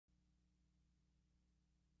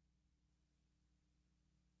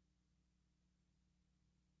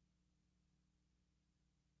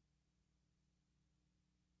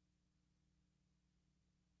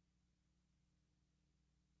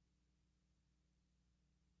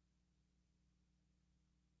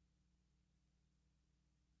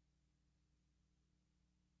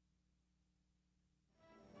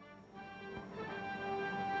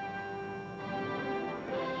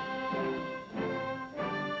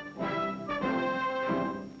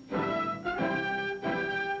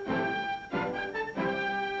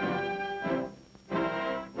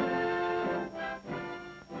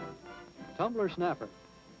Tumbler-Snapper,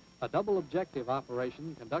 a double-objective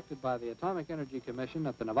operation conducted by the Atomic Energy Commission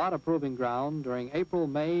at the Nevada Proving Ground during April,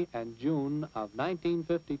 May, and June of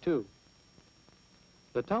 1952.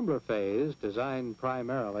 The Tumbler phase, designed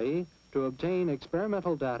primarily to obtain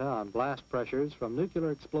experimental data on blast pressures from nuclear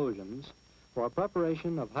explosions for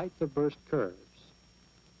preparation of height of burst curves.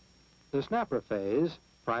 The Snapper phase,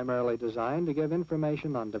 primarily designed to give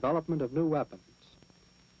information on development of new weapons.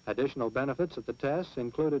 Additional benefits of the tests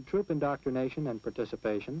included troop indoctrination and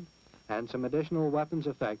participation, and some additional weapons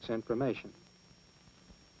effects information.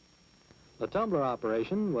 The Tumbler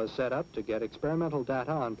operation was set up to get experimental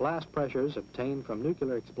data on blast pressures obtained from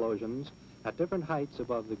nuclear explosions at different heights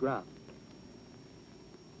above the ground.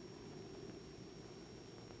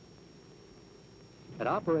 At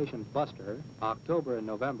Operation Buster, October and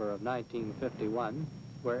November of 1951,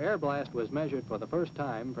 where air blast was measured for the first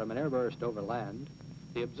time from an airburst over land,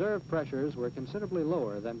 the observed pressures were considerably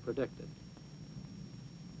lower than predicted.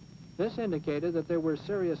 This indicated that there were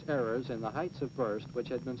serious errors in the heights of burst which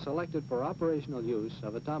had been selected for operational use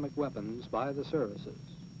of atomic weapons by the services.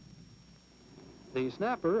 The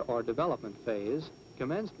Snapper, or development phase,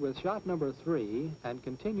 commenced with shot number 3 and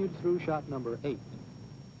continued through shot number 8.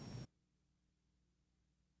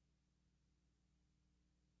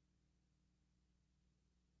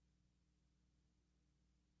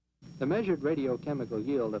 The measured radiochemical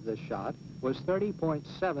yield of this shot was 30.7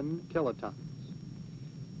 kilotons.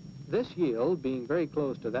 This yield, being very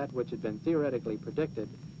close to that which had been theoretically predicted,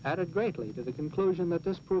 added greatly to the conclusion that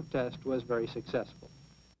this proof test was very successful.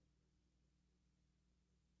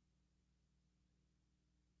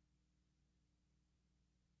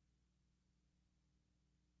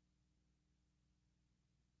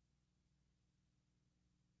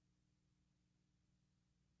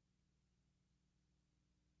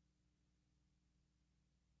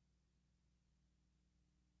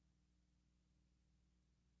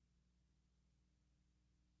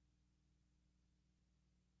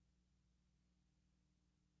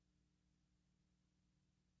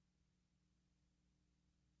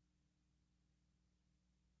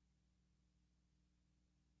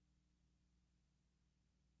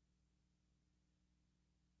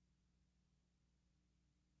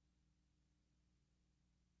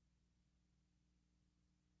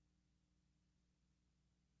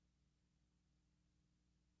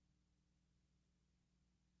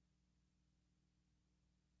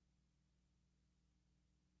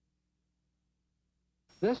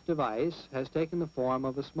 This device has taken the form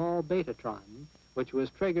of a small betatron, which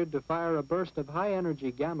was triggered to fire a burst of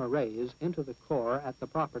high-energy gamma rays into the core at the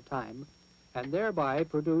proper time, and thereby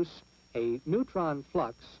produce a neutron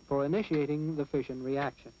flux for initiating the fission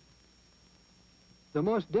reaction. The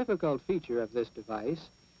most difficult feature of this device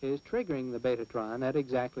is triggering the betatron at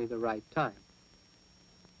exactly the right time.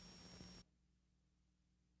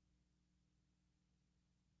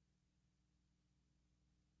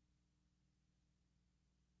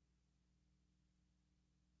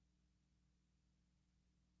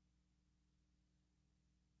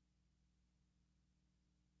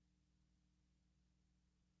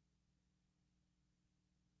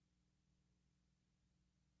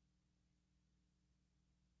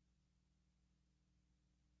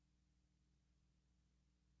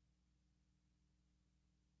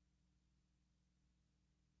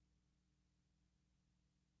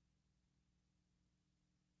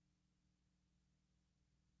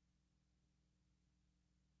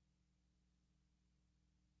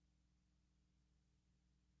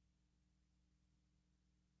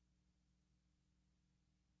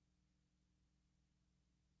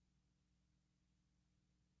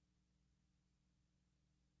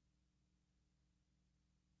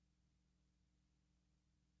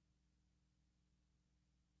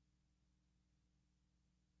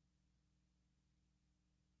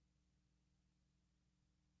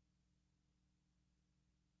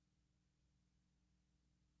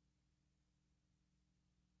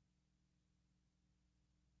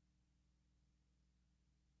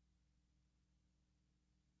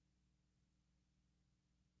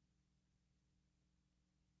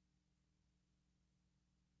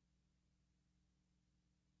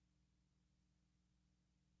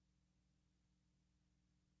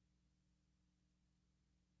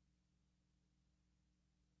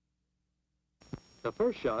 The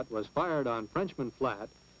first shot was fired on Frenchman Flat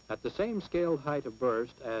at the same scaled height of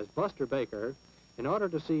burst as Buster Baker in order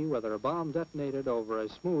to see whether a bomb detonated over a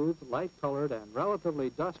smooth, light-colored, and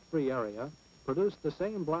relatively dust-free area produced the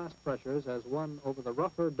same blast pressures as one over the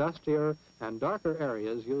rougher, dustier, and darker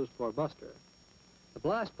areas used for Buster. The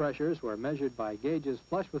blast pressures were measured by gauges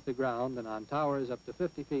flush with the ground and on towers up to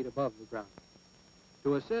 50 feet above the ground.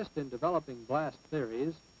 To assist in developing blast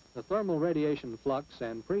theories, the thermal radiation flux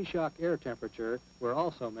and pre-shock air temperature were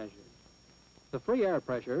also measured. The free air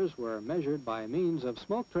pressures were measured by means of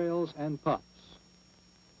smoke trails and puffs.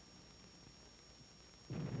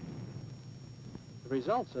 The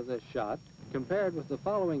results of this shot, compared with the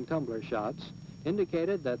following tumbler shots,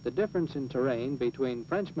 indicated that the difference in terrain between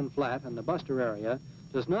Frenchman Flat and the Buster area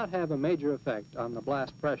does not have a major effect on the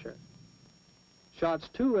blast pressure. Shots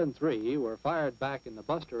 2 and 3 were fired back in the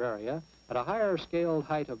Buster area at a higher scaled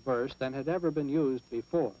height of burst than had ever been used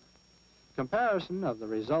before. Comparison of the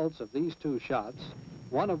results of these two shots,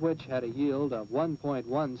 one of which had a yield of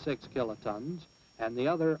 1.16 kilotons and the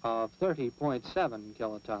other of 30.7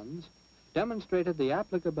 kilotons, demonstrated the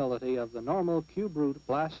applicability of the normal cube root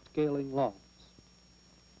blast scaling laws.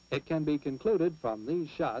 It can be concluded from these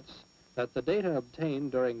shots that the data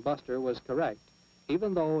obtained during Buster was correct,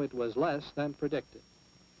 even though it was less than predicted.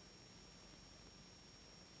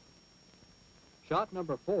 Shot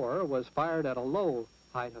number 4 was fired at a low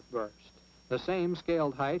height of burst, the same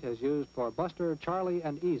scaled height as used for Buster, Charlie,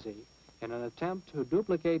 and Easy, in an attempt to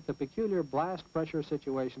duplicate the peculiar blast pressure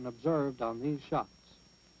situation observed on these shots.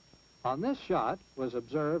 On this shot was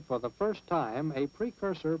observed for the first time a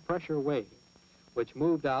precursor pressure wave, which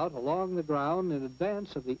moved out along the ground in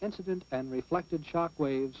advance of the incident and reflected shock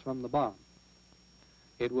waves from the bomb.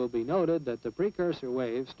 It will be noted that the precursor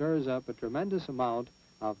wave stirs up a tremendous amount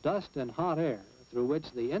of dust and hot air through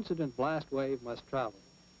which the incident blast wave must travel,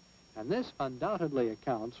 and this undoubtedly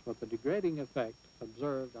accounts for the degrading effect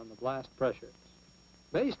observed on the blast pressures.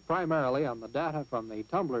 Based primarily on the data from the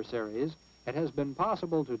Tumbler series, it has been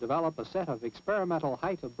possible to develop a set of experimental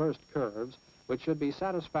height of burst curves which should be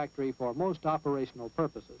satisfactory for most operational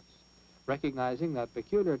purposes, recognizing that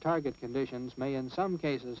peculiar target conditions may in some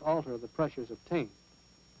cases alter the pressures obtained.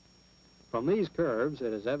 From these curves,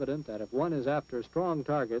 it is evident that if one is after strong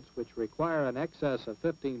targets which require an excess of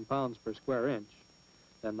 15 pounds per square inch,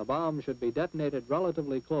 then the bomb should be detonated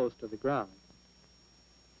relatively close to the ground.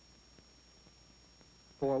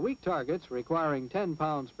 For weak targets requiring 10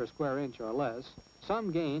 pounds per square inch or less,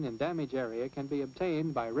 some gain in damage area can be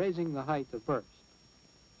obtained by raising the height of burst.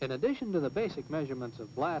 In addition to the basic measurements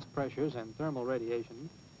of blast pressures and thermal radiation,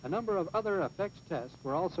 a number of other effects tests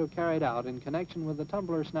were also carried out in connection with the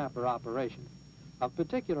Tumbler-Snapper operation. Of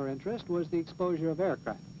particular interest was the exposure of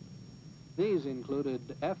aircraft. These included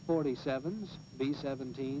F-47s,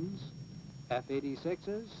 B-17s,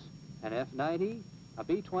 F-86s, an F-90, a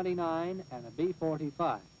B-29, and a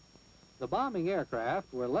B-45. The bombing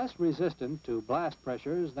aircraft were less resistant to blast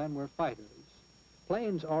pressures than were fighters.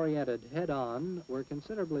 Planes oriented head-on were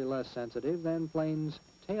considerably less sensitive than planes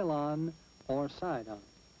tail-on or side-on.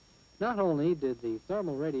 Not only did the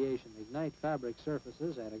thermal radiation ignite fabric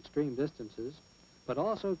surfaces at extreme distances, but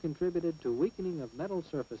also contributed to weakening of metal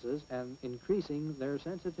surfaces and increasing their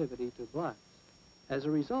sensitivity to blasts. As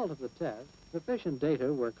a result of the test, sufficient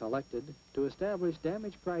data were collected to establish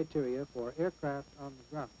damage criteria for aircraft on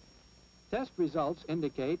the ground. Test results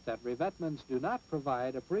indicate that revetments do not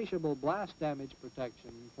provide appreciable blast damage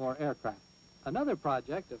protection for aircraft. Another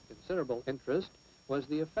project of considerable interest was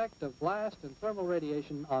the effect of blast and thermal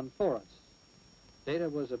radiation on forests. Data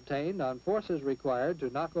was obtained on forces required to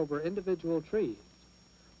knock over individual trees.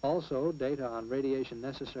 Also, data on radiation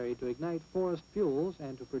necessary to ignite forest fuels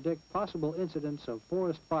and to predict possible incidents of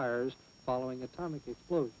forest fires following atomic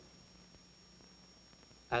explosions.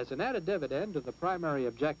 As an added dividend to the primary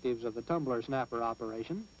objectives of the Tumbler-Snapper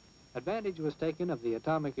operation, advantage was taken of the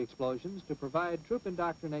atomic explosions to provide troop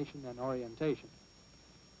indoctrination and orientation.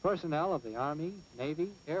 Personnel of the Army, Navy,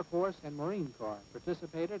 Air Force, and Marine Corps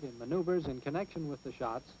participated in maneuvers in connection with the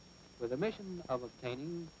shots with the mission of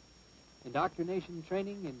obtaining indoctrination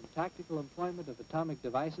training in the tactical employment of atomic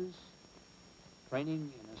devices,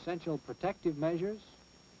 training in essential protective measures,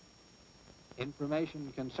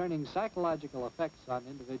 information concerning psychological effects on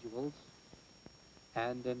individuals,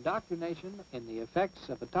 and indoctrination in the effects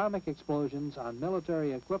of atomic explosions on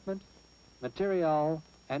military equipment, material,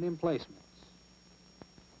 and emplacements.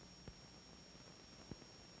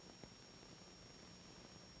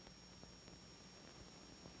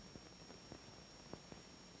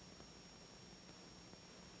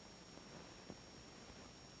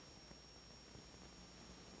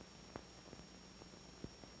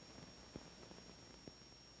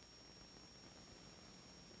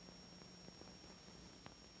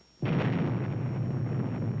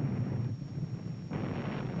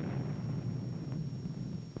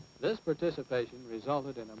 This participation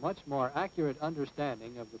resulted in a much more accurate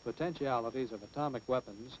understanding of the potentialities of atomic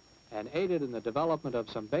weapons and aided in the development of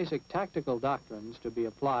some basic tactical doctrines to be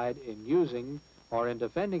applied in using or in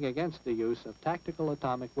defending against the use of tactical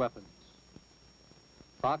atomic weapons.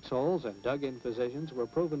 Foxholes and dug-in positions were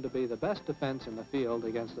proven to be the best defense in the field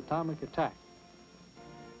against atomic attack.